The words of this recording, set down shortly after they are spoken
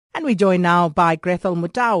And we're joined now by Grethel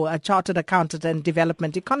Mutau, a chartered accountant and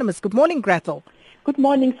development economist. Good morning, Grethel. Good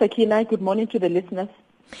morning, Sakina. Good morning to the listeners.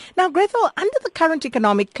 Now, Grethel, under the current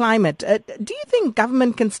economic climate, do you think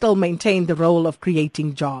government can still maintain the role of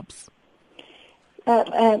creating jobs?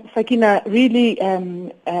 Sakina, really,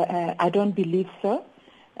 I don't believe so,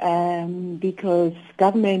 because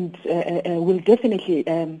government will definitely,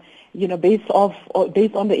 based on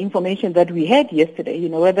the information that we had yesterday,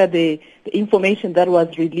 whether the information that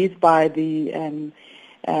was released by the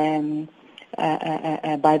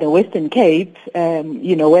Western Cape,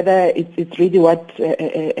 whether it's really what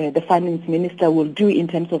the finance minister will do in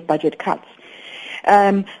terms of budget cuts.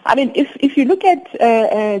 If you look at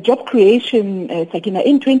job creation, Sakina,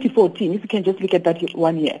 in 2014, if you can just look at that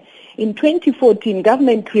 1 year. In 2014,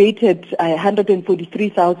 government created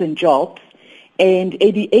 143,000 jobs, and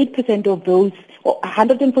 88% of those,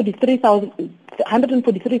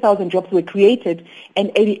 143,000 jobs were created, and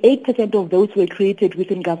 88% of those were created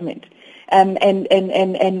within government. As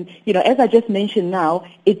I just mentioned now,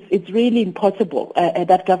 it's really impossible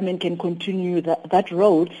that government can continue that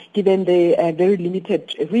role given the very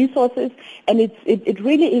limited resources, and it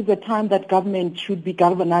really is a time that government should be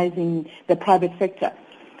galvanizing the private sector.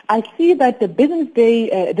 I see that the Business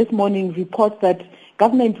Day this morning reports that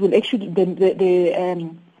government will actually,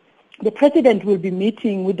 the president will be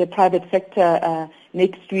meeting with the private sector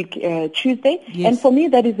next week, Tuesday, yes. And for me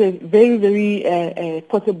that is a very, very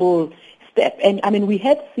possible step. And we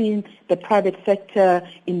have seen the private sector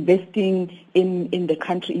investing in the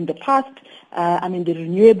country in the past. The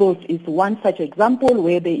renewables is one such example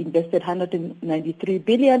where they invested 193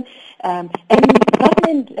 billion. And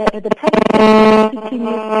government, the private sector is sitting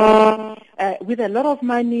with a lot of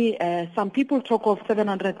money. Some people talk of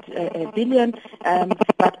 700 billion,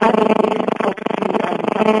 but others talk to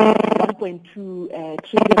 1.2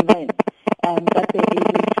 trillion rand. That they're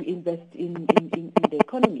able to invest in the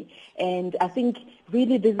economy. And I think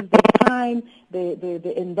really this is the time,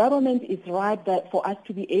 the environment is right that for us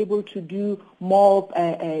to be able to do more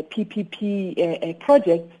PPP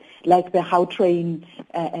projects like the Gautrain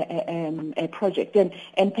project. And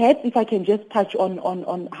perhaps if I can just touch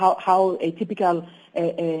on how a typical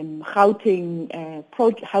Gautrain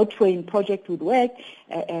project would work,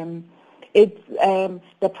 it's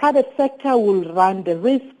the private sector will run the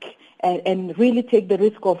risk and really take the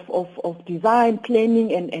risk of design,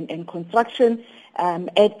 planning, and construction,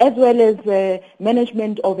 as well as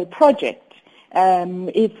management of a project.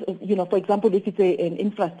 If for example, if it's an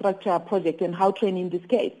infrastructure project, and Gautrain in this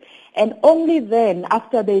case, and only then,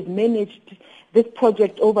 after they've managed this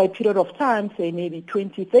project over a period of time, say maybe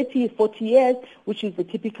 20, 30, 40 years, which is the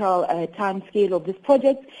typical time scale of this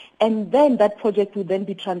project, and then that project will then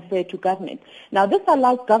be transferred to government. Now, this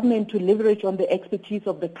allows government to leverage on the expertise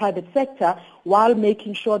of the private sector while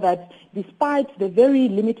making sure that despite the very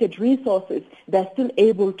limited resources, they're still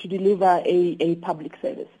able to deliver a public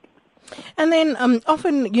service. And then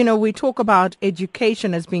often, we talk about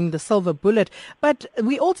education as being the silver bullet, but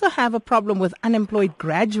we also have a problem with unemployed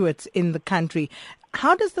graduates in the country.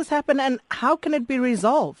 How does this happen, and how can it be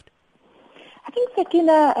resolved? I think,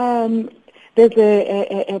 Sakina, there's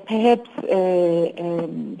perhaps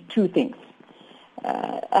two things.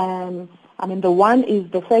 The one is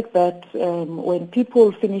the fact that when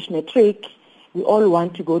people finish matric, we all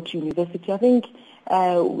want to go to university. I think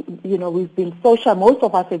we've been most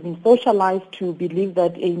of us have been socialized to believe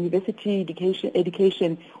that a university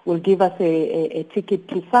education will give us a ticket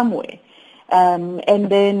to somewhere. And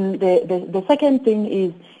then the second thing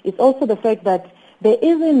is also the fact that there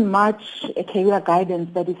isn't much career guidance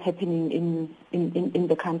that is happening in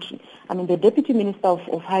the country. The Deputy Minister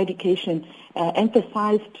of Higher Education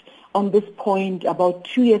emphasized on this point about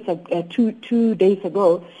 2 days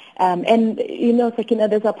ago. Sakina,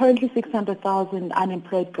 there's apparently 600,000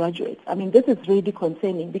 unemployed graduates. This is really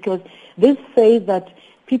concerning because this says that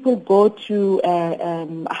people go to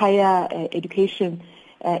higher education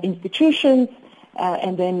institutions,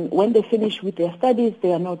 and then when they finish with their studies,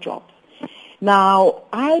 there are no jobs. Now,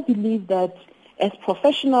 I believe that as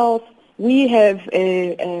professionals, we have,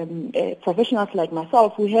 professionals like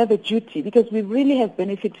myself, we have a duty because we really have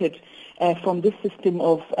benefited from this system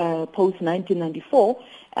of post-1994,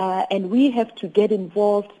 and we have to get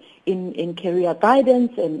involved in career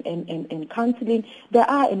guidance and counseling. There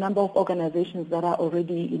are a number of organizations that are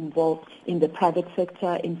already involved in the private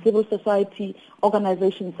sector, in civil society,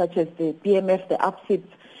 organizations such as the BMF, the APSIP,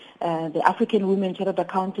 the African Women Chartered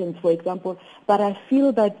Accountants, for example. But I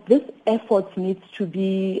feel that this effort needs to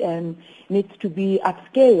be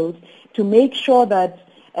upscaled to make sure that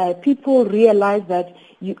people realize that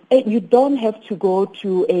you don't have to go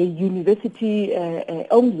to a university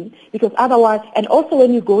only, because otherwise, and also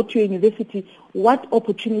when you go to a university, what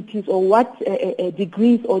opportunities or what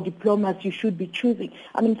degrees or diplomas you should be choosing.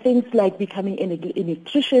 I mean, things like becoming an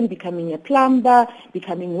electrician, becoming a plumber,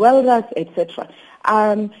 becoming welders, etc.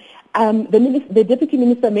 The Deputy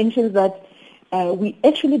Minister mentions that we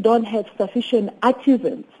actually don't have sufficient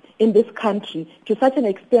artisans in this country to such an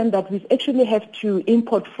extent that we actually have to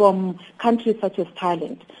import from countries such as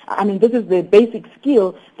Thailand. I mean, this is the basic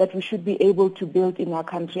skill that we should be able to build in our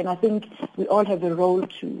country, and I think we all have a role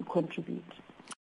to contribute.